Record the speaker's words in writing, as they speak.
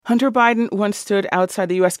Hunter Biden once stood outside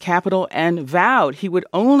the U.S. Capitol and vowed he would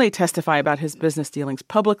only testify about his business dealings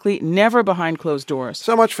publicly, never behind closed doors.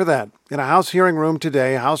 So much for that. In a House hearing room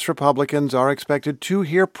today, House Republicans are expected to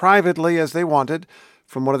hear privately, as they wanted,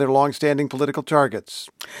 from one of their longstanding political targets.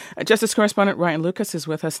 Justice correspondent Ryan Lucas is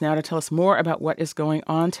with us now to tell us more about what is going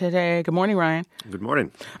on today. Good morning, Ryan. Good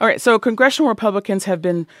morning. All right, so congressional Republicans have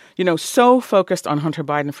been, so focused on Hunter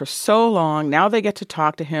Biden for so long. Now they get to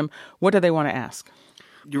talk to him. What do they want to ask?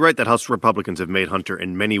 You're right that House Republicans have made Hunter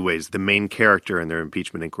in many ways the main character in their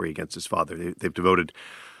impeachment inquiry against his father. They've devoted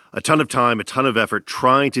a ton of time, a ton of effort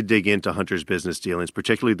trying to dig into Hunter's business dealings,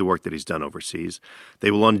 particularly the work that he's done overseas.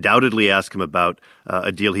 They will undoubtedly ask him about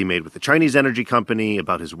a deal he made with the Chinese energy company,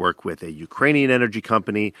 about his work with a Ukrainian energy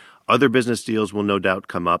company. Other business deals will no doubt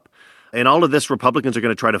come up. And all of this, Republicans are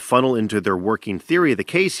going to try to funnel into their working theory of the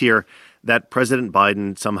case here that President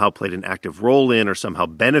Biden somehow played an active role in or somehow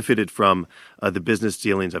benefited from the business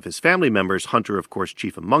dealings of his family members, Hunter, of course,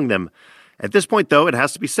 chief among them. At this point, though, it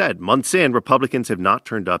has to be said, months in, Republicans have not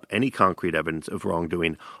turned up any concrete evidence of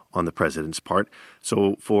wrongdoing on the president's part.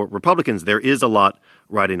 So for Republicans, there is a lot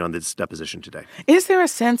riding on this deposition today. Is there a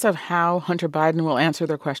sense of how Hunter Biden will answer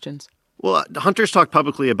their questions? Well, Hunter's talked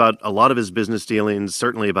publicly about a lot of his business dealings,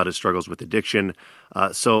 certainly about his struggles with addiction.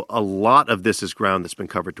 So a lot of this is ground that's been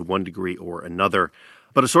covered to one degree or another.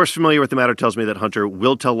 But a source familiar with the matter tells me that Hunter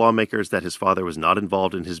will tell lawmakers that his father was not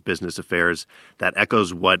involved in his business affairs. That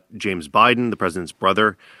echoes what James Biden, the president's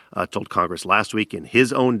brother, told Congress last week in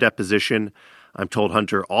his own deposition. I'm told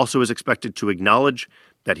Hunter also is expected to acknowledge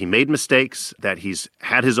that he made mistakes, that he's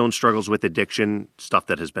had his own struggles with addiction, stuff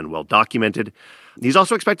that has been well documented. He's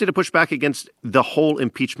also expected to push back against the whole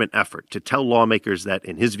impeachment effort, to tell lawmakers that,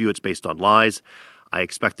 in his view, it's based on lies. I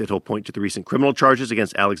expect that he'll point to the recent criminal charges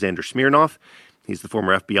against Alexander Smirnov. He's the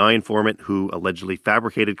former FBI informant who allegedly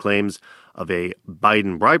fabricated claims of a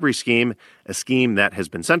Biden bribery scheme, a scheme that has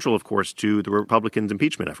been central, of course, to the Republicans'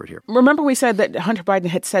 impeachment effort here. Remember we said that Hunter Biden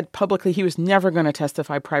had said publicly he was never going to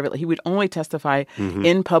testify privately. He would only testify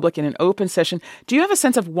in public in an open session. Do you have a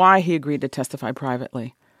sense of why he agreed to testify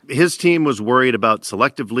privately? His team was worried about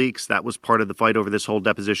selective leaks. That was part of the fight over this whole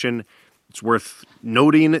deposition. It's worth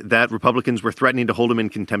noting that Republicans were threatening to hold him in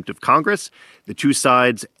contempt of Congress. The two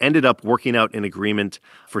sides ended up working out an agreement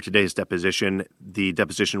for today's deposition. The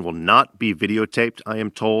deposition will not be videotaped, I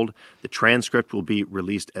am told. The transcript will be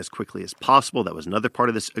released as quickly as possible. That was another part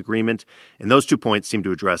of this agreement. And those 2 points seem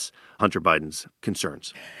to address Hunter Biden's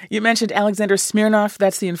concerns. You mentioned Alexander Smirnov.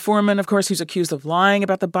 That's the informant, of course, who's accused of lying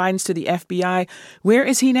about the Bidens to the FBI. Where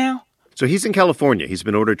is he now? So he's in California. He's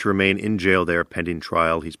been ordered to remain in jail there pending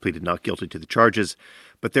trial. He's pleaded not guilty to the charges.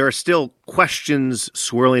 But there are still questions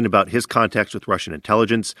swirling about his contacts with Russian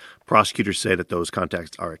intelligence. Prosecutors say that those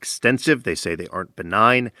contacts are extensive. They say they aren't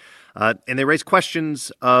benign. And they raise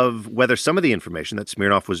questions of whether some of the information that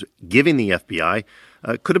Smirnov was giving the FBI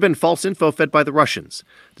could have been false info fed by the Russians.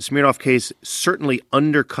 The Smirnov case certainly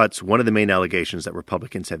undercuts one of the main allegations that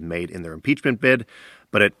Republicans have made in their impeachment bid,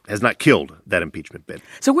 but it has not killed that impeachment bid.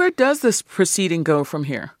 So where does this proceeding go from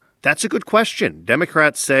here? That's a good question.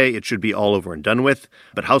 Democrats say it should be all over and done with,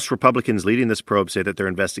 but House Republicans leading this probe say that their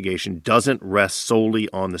investigation doesn't rest solely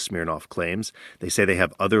on the Smirnov claims. They say they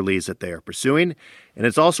have other leads that they are pursuing, and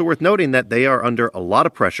it's also worth noting that they are under a lot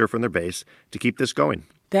of pressure from their base to keep this going.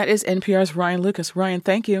 That is NPR's Ryan Lucas. Ryan,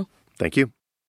 thank you. Thank you.